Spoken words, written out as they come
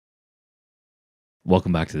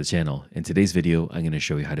Welcome back to the channel. In today's video, I'm going to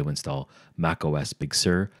show you how to install macOS Big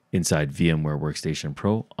Sur inside VMware Workstation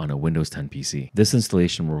Pro on a Windows 10 PC. This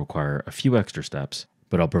installation will require a few extra steps,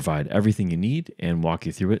 but I'll provide everything you need and walk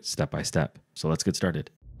you through it step by step. So let's get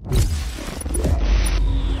started.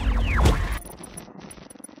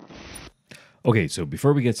 Okay, so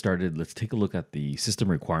before we get started, let's take a look at the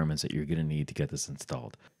system requirements that you're going to need to get this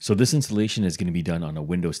installed. So this installation is going to be done on a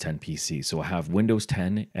Windows 10 PC. So I have Windows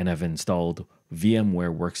 10 and I've installed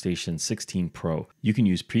VMware Workstation 16 Pro. You can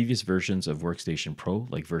use previous versions of Workstation Pro,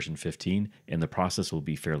 like version 15, and the process will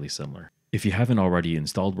be fairly similar. If you haven't already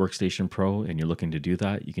installed Workstation Pro and you're looking to do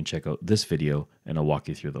that, you can check out this video and I'll walk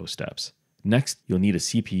you through those steps. Next, you'll need a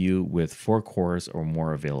CPU with 4 cores or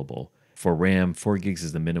more available. For RAM, 4 gigs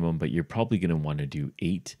is the minimum, but you're probably going to want to do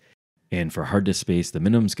 8. And for hard disk space, the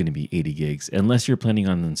minimum is going to be 80 gigs, unless you're planning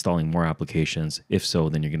on installing more applications. If so,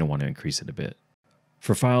 then you're going to want to increase it a bit.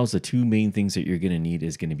 For files, the two main things that you're going to need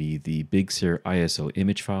is going to be the Big Sur ISO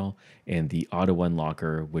image file and the auto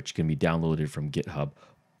unlocker, which can be downloaded from GitHub.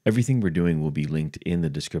 Everything we're doing will be linked in the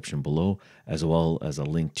description below, as well as a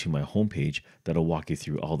link to my homepage that'll walk you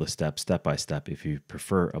through all the steps step by step if you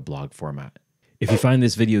prefer a blog format. If you find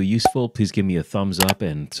this video useful, please give me a thumbs up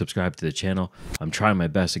and subscribe to the channel. I'm trying my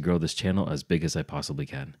best to grow this channel as big as I possibly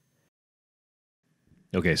can.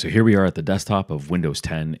 Okay, so here we are at the desktop of Windows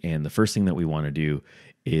 10, and the first thing that we want to do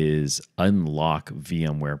is unlock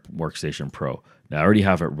VMware Workstation Pro. Now, I already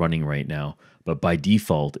have it running right now, but by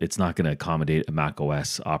default, it's not going to accommodate a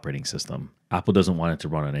macOS operating system. Apple doesn't want it to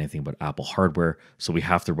run on anything but Apple hardware, so we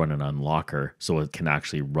have to run an unlocker so it can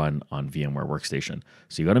actually run on VMware Workstation.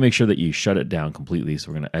 So you got to make sure that you shut it down completely.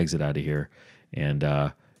 So we're going to exit out of here, and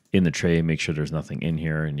in the tray, make sure there's nothing in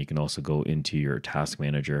here, and you can also go into your task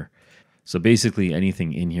manager. So basically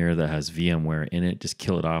anything in here that has VMware in it, just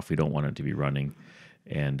kill it off. We don't want it to be running.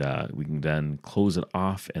 And we can then close it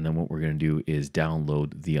off. And then what we're going to do is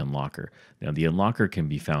download the unlocker. Now the unlocker can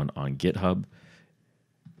be found on GitHub.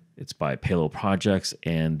 It's by Palo Projects,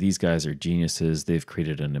 and these guys are geniuses. They've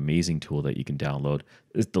created an amazing tool that you can download.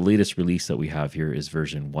 The latest release that we have here is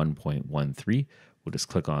version 1.13. We'll just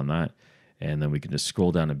click on that, and then we can just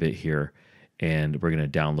scroll down a bit here, and we're going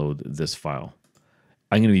to download this file.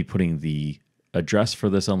 I'm going to be putting the address for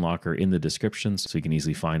this unlocker in the description so you can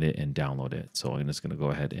easily find it and download it. So I'm just going to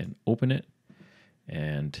go ahead and open it,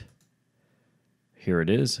 and here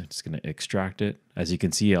it is. I'm just going to extract it. As you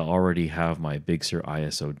can see, I already have my Big Sur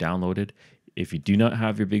ISO downloaded. If you do not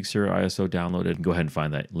have your Big Sur ISO downloaded, go ahead and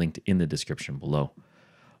find that linked in the description below.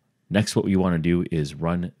 Next, what we want to do is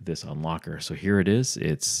run this unlocker. So here it is.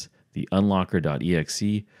 It's the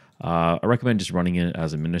unlocker.exe. I recommend just running it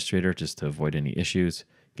as administrator just to avoid any issues.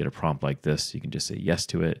 Get a prompt like this. You can just say yes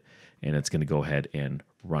to it, and it's going to go ahead and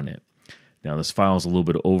run it. Now, this file is a little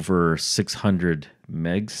bit over 600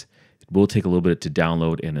 megs. It will take a little bit to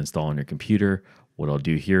download and install on your computer. What I'll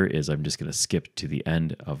do here is I'm just going to skip to the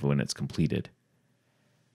end of when it's completed.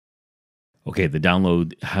 Okay, the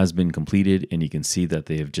download has been completed, and you can see that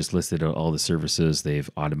they have just listed out all the services they've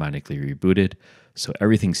automatically rebooted. So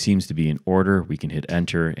everything seems to be in order. We can hit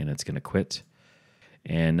enter, and it's going to quit.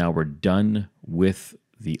 And now we're done with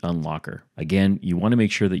the unlocker. Again, you want to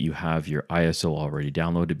make sure that you have your ISO already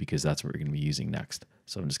downloaded because that's what we're going to be using next.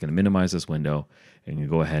 So I'm just going to minimize this window, and you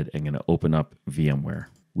go ahead and going to open up VMware.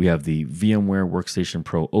 We have the VMware Workstation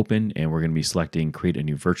Pro open, and we're going to be selecting create a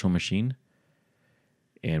new virtual machine.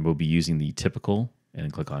 And we'll be using the typical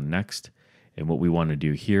and click on next. And what we want to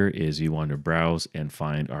do here is we want to browse and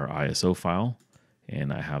find our ISO file.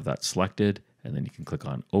 And I have that selected, and then you can click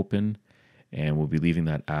on open, and we'll be leaving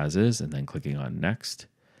that as is and then clicking on next.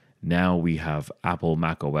 Now we have Apple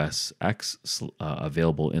macOS X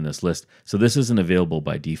available in this list. So this isn't available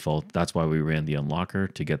by default. That's why we ran the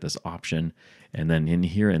unlocker to get this option. And then in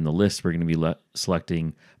here in the list, we're going to be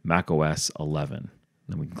selecting macOS 11.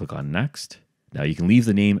 Then we can click on next. Now you can leave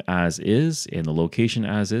the name as is and the location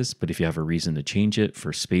as is, but if you have a reason to change it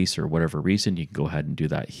for space or whatever reason, you can go ahead and do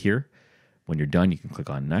that here. When you're done, you can click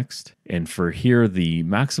on next. And for here, the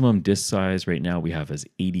maximum disk size right now we have is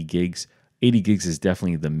 80 gigs. 80 gigs is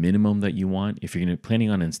definitely the minimum that you want. If you're planning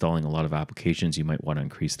on installing a lot of applications, you might want to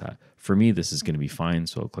increase that. For me, this is going to be fine,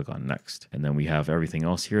 so I'll click on next. And then we have everything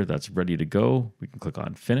else here that's ready to go. We can click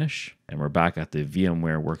on finish, and we're back at the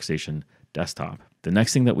VMware Workstation desktop. The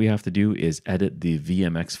next thing that we have to do is edit the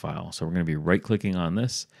VMX file. So we're going to be right-clicking on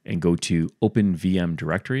this and go to Open VM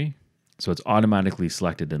Directory. So it's automatically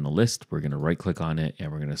selected in the list. We're going to right-click on it,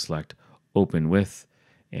 and we're going to select Open With,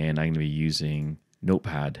 and I'm going to be using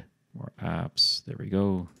Notepad. More apps, there we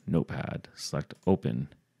go, Notepad, select Open.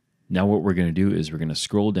 Now what we're going to do is we're going to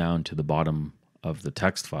scroll down to the bottom of the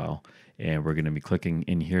text file, and we're going to be clicking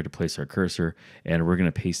in here to place our cursor, and we're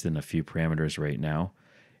going to paste in a few parameters right now.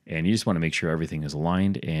 And you just want to make sure everything is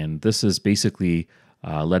aligned. And this is basically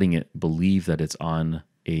letting it believe that it's on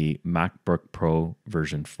a MacBook Pro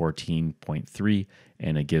version 14.3,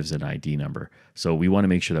 and it gives an ID number. So we want to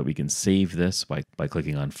make sure that we can save this by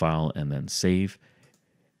clicking on File and then Save.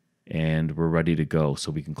 And we're ready to go.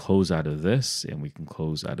 So we can close out of this, and we can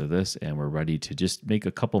close out of this, and we're ready to just make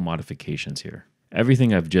a couple modifications here.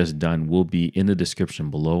 Everything I've just done will be in the description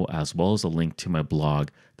below, as well as a link to my blog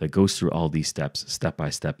that goes through all these steps step by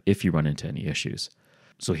step if you run into any issues.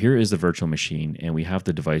 So here is the virtual machine, and we have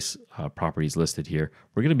the device properties listed here.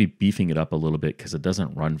 We're going to be beefing it up a little bit because it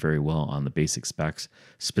doesn't run very well on the basic specs,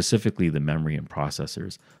 specifically the memory and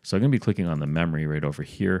processors. So I'm going to be clicking on the memory right over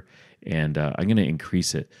here, and I'm going to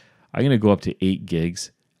increase it. I'm going to go up to 8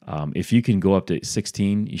 gigs. If you can go up to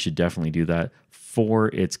 16, you should definitely do that. 4,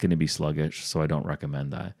 it's going to be sluggish, so I don't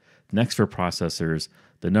recommend that. Next, for processors,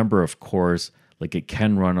 the number of cores, like it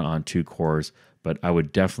can run on 2 cores, but I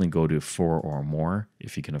would definitely go to 4 or more.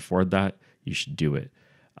 If you can afford that, you should do it.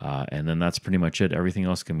 And then that's pretty much it. Everything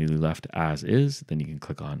else can be left as is. Then you can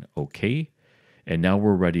click on OK. And now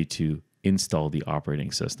we're ready to install the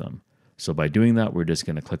operating system. So by doing that, we're just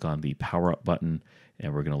going to click on the power up button,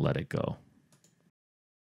 and we're going to let it go.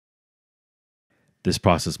 This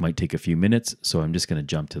process might take a few minutes, so I'm just going to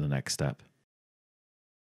jump to the next step.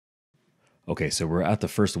 Okay, so we're at the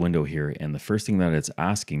first window here, and the first thing that it's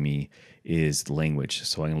asking me is language.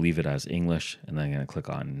 So I'm going to leave it as English, and then I'm going to click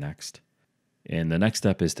on Next. And the next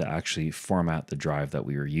step is to actually format the drive that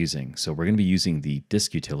we were using. So we're going to be using the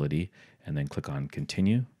disk utility, and then click on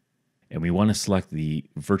Continue. And we want to select the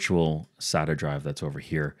virtual SATA drive that's over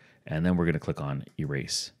here, and then we're going to click on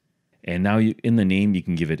Erase. And now in the name, you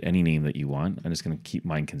can give it any name that you want. I'm just going to keep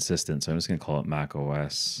mine consistent. So I'm just going to call it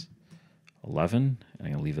macOS 11. And I'm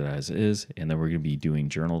going to leave it as is. And then we're going to be doing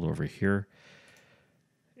journaled over here.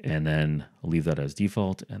 And then I'll leave that as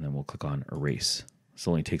default. And then we'll click on Erase. This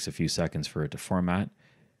only takes a few seconds for it to format.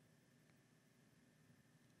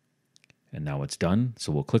 And now it's done.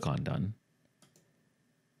 So we'll click on Done.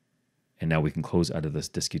 And now we can close out of this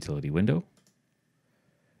disk utility window.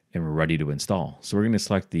 And we're ready to install. So we're going to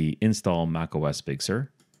select the Install macOS Big Sur,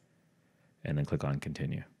 and then click on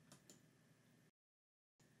Continue.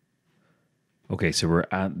 Okay, so we're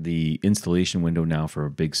at the installation window now for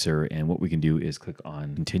Big Sur, and what we can do is click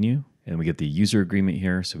on Continue, and we get the user agreement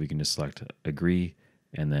here, so we can just select Agree,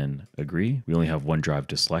 and then Agree. We only have one drive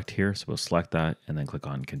to select here, so we'll select that, and then click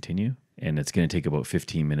on Continue. And it's going to take about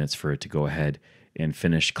 15 minutes for it to go ahead and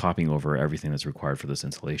finish copying over everything that's required for this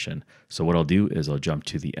installation. So what I'll do is I'll jump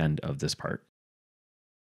to the end of this part.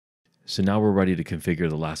 So now we're ready to configure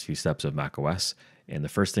the last few steps of macOS. And the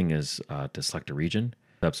first thing is to select a region.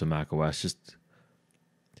 Steps of macOS,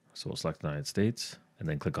 so we'll select the United States and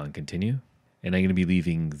then click on Continue. And I'm going to be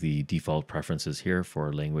leaving the default preferences here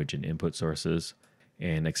for language and input sources.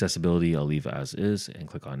 And accessibility, I'll leave as is and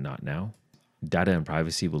click on Not Now. Data and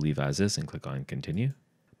privacy we'll leave as is and click on Continue.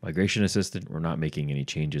 Migration Assistant, we're not making any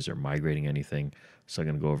changes or migrating anything. So I'm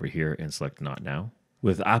going to go over here and select Not Now.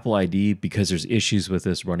 With Apple ID, because there's issues with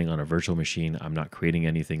this running on a virtual machine, I'm not creating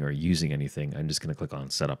anything or using anything. I'm just going to click on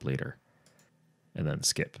Setup Later and then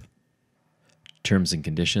Skip. Terms and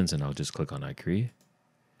Conditions, and I'll just click on I agree.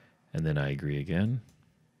 And then I agree again.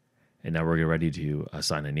 And now we're ready to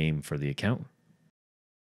assign a name for the account.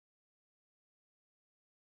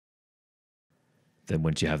 Then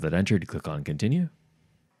once you have that entered, you click on Continue.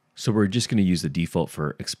 So we're just going to use the default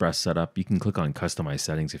for Express Setup. You can click on Customize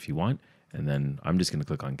Settings if you want, and then I'm just going to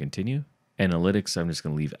click on Continue. Analytics, I'm just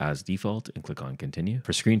going to leave as default and click on Continue.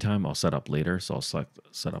 For screen time, I'll set up later, so I'll select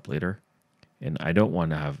Set Up Later. And I don't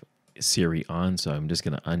want to have Siri on, so I'm just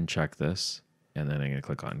going to uncheck this, and then I'm going to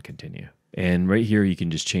click on Continue. And right here, you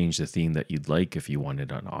can just change the theme that you'd like if you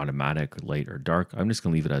wanted an automatic, light, or dark. I'm just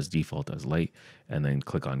going to leave it as default as light, and then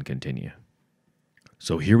click on Continue.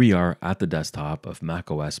 So here we are at the desktop of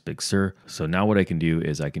macOS Big Sur. So now what I can do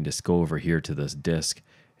is I can just go over here to this disk,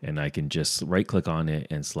 and I can just right click on it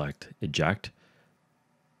and select Eject.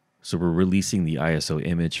 So we're releasing the ISO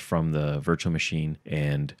image from the virtual machine.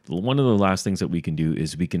 And one of the last things that we can do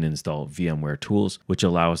is we can install VMware tools, which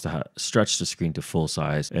allow us to stretch the screen to full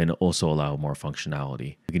size and also allow more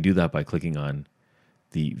functionality. We can do that by clicking on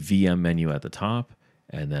the VM menu at the top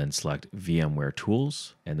and then select VMware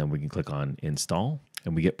tools. And then we can click on Install.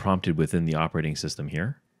 And we get prompted within the operating system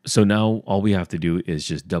here. So now all we have to do is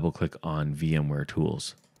just double click on VMware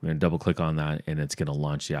Tools. We're going to double click on that, and it's going to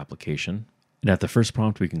launch the application. And at the first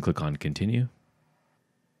prompt, we can click on Continue.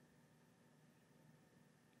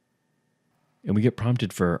 And we get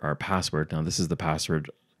prompted for our password. Now this is the password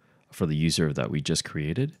for the user that we just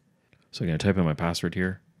created. So I'm going to type in my password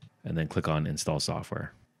here and then click on install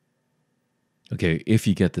software. Okay, if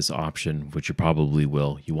you get this option, which you probably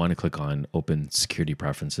will, you want to click on open security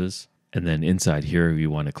preferences. And then inside here, you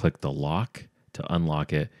want to click the lock to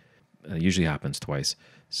unlock it. It usually happens twice.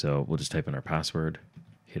 So we'll just type in our password,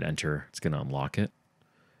 hit enter. It's going to unlock it.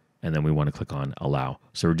 And then we want to click on allow.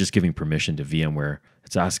 So we're just giving permission to VMware.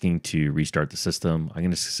 It's asking to restart the system. I'm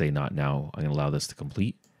going to say not now. I'm going to allow this to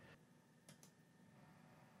complete.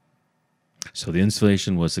 So the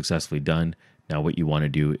installation was successfully done. Now what you want to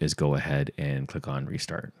do is go ahead and click on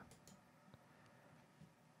restart.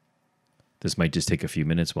 This might just take a few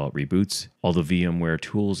minutes while it reboots. All the VMware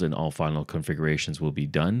tools and all final configurations will be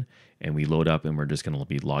done, and we load up and we're just going to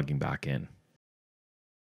be logging back in.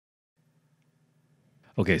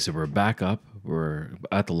 Okay, so we're back up. We're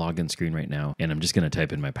at the login screen right now, and I'm just going to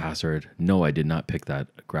type in my password. No, I did not pick that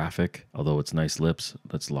graphic, although it's nice lips.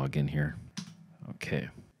 Let's log in here. Okay.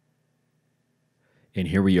 And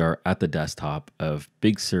here we are at the desktop of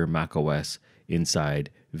Big Sur macOS inside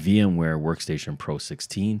VMware Workstation Pro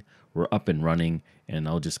 16. We're up and running, and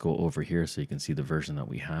I'll just go over here so you can see the version that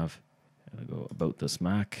we have. I'll go about this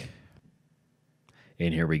Mac.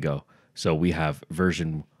 And here we go. So we have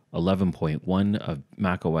version 11.1 of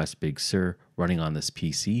macOS Big Sur running on this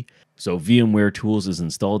PC. So VMware Tools is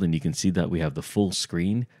installed, and you can see that we have the full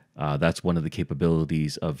screen. That's one of the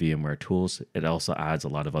capabilities of VMware Tools. It also adds a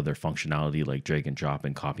lot of other functionality like drag and drop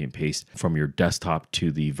and copy and paste from your desktop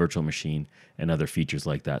to the virtual machine and other features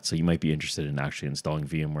like that. So you might be interested in actually installing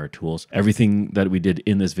VMware Tools. Everything that we did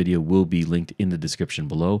in this video will be linked in the description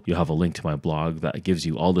below. You'll have a link to my blog that gives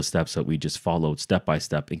you all the steps that we just followed step by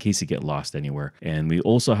step in case you get lost anywhere. And we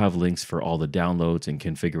also have links for all the downloads and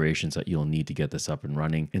configurations that you'll need to get this up and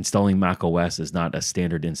running. Installing macOS is not a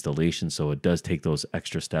standard installation, so it does take those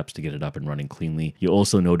extra steps to get it up and running cleanly. You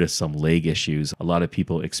also notice some lag issues. A lot of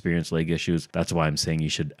people experience lag issues. That's why I'm saying you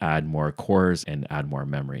should add more cores and add more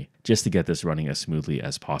memory just to get this running as smoothly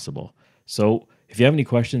as possible. So if you have any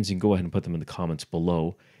questions, you can go ahead and put them in the comments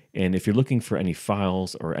below. And if you're looking for any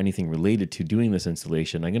files or anything related to doing this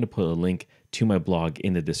installation, I'm going to put a link to my blog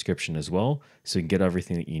in the description as well, so you can get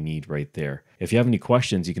everything that you need right there. If you have any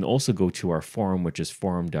questions, you can also go to our forum, which is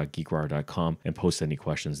forum.geekwire.com, and post any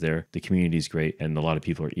questions there. The community is great, and a lot of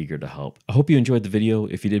people are eager to help. I hope you enjoyed the video.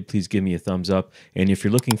 If you did, please give me a thumbs up. And if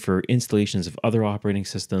you're looking for installations of other operating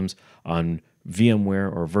systems on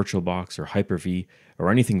VMware or VirtualBox or Hyper-V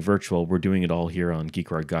or anything virtual, we're doing it all here on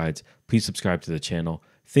GeekWire Guides. Please subscribe to the channel.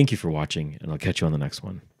 Thank you for watching, and I'll catch you on the next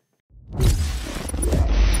one.